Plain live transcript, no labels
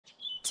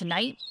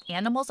Tonight,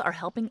 animals are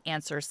helping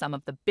answer some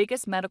of the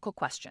biggest medical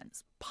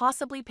questions,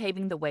 possibly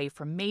paving the way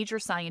for major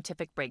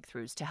scientific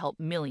breakthroughs to help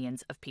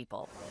millions of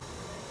people.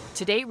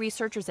 Today,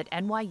 researchers at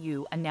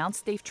NYU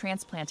announced they've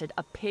transplanted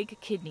a pig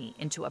kidney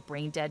into a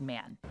brain-dead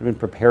man. I've been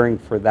preparing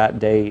for that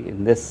day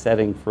in this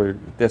setting for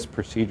this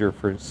procedure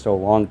for so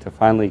long. To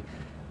finally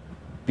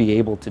be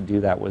able to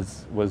do that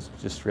was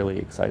just really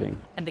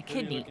exciting. And the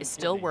kidney is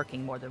still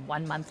working more than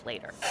 1 month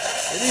later.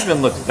 It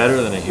even looks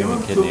better than a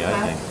human kidney,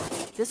 I think.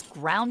 This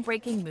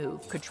groundbreaking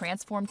move could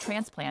transform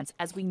transplants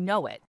as we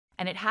know it,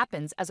 and it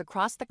happens as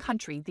across the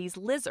country these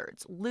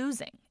lizards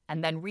losing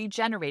and then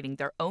regenerating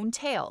their own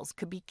tails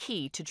could be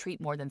key to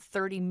treat more than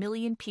 30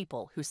 million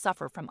people who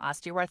suffer from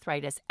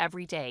osteoarthritis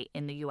every day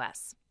in the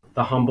U.S.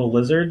 The humble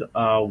lizard,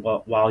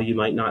 while you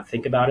might not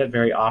think about it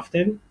very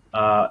often,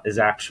 is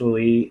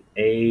actually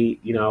a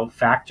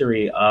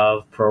factory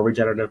of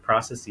pro-regenerative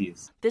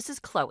processes. This is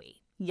Chloe.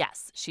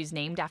 Yes, she's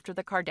named after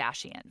the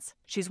Kardashians.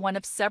 She's one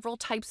of several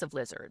types of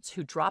lizards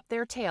who drop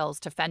their tails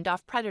to fend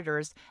off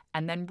predators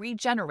and then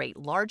regenerate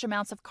large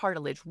amounts of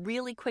cartilage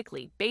really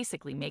quickly,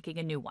 basically making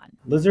a new one.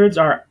 Lizards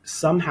are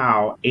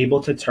somehow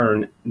able to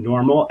turn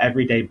normal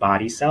everyday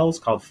body cells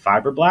called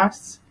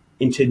fibroblasts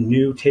into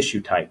new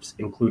tissue types,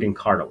 including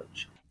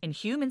cartilage. In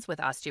humans with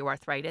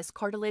osteoarthritis,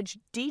 cartilage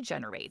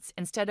degenerates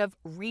instead of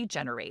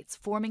regenerates,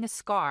 forming a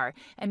scar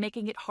and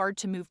making it hard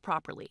to move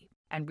properly.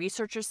 And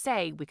researchers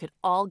say we could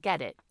all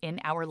get it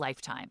in our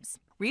lifetimes.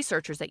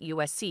 Researchers at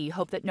USC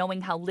hope that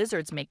knowing how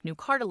lizards make new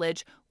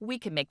cartilage, we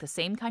can make the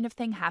same kind of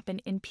thing happen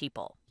in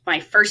people.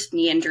 My first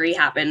knee injury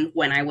happened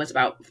when I was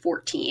about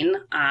 14.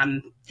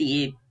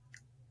 The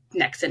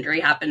next injury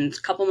happened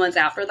a couple months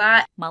after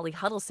that. Molly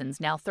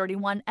Huddleston's now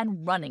 31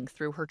 and running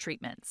through her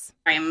treatments.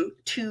 I'm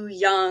too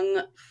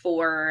young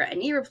for a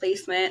knee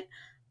replacement,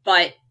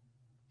 but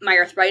my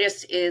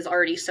arthritis is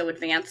already so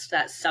advanced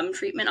that some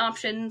treatment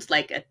options,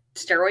 like a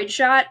steroid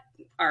shot,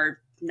 are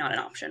not an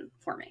option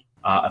for me.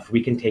 If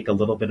we can take a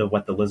little bit of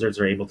what the lizards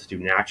are able to do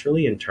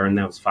naturally and turn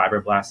those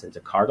fibroblasts into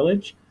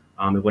cartilage,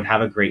 it would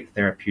have a great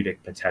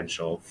therapeutic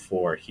potential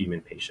for human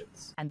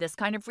patients. And this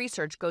kind of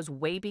research goes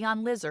way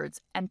beyond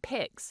lizards and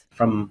pigs.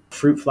 From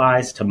fruit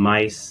flies to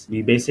mice,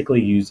 we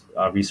basically use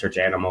research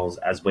animals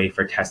as a way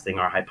for testing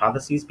our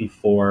hypotheses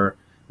before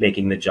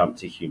making the jump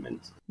to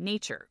humans.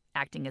 Nature,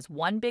 acting as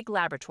one big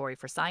laboratory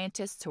for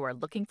scientists who are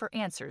looking for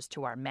answers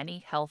to our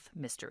many health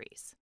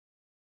mysteries.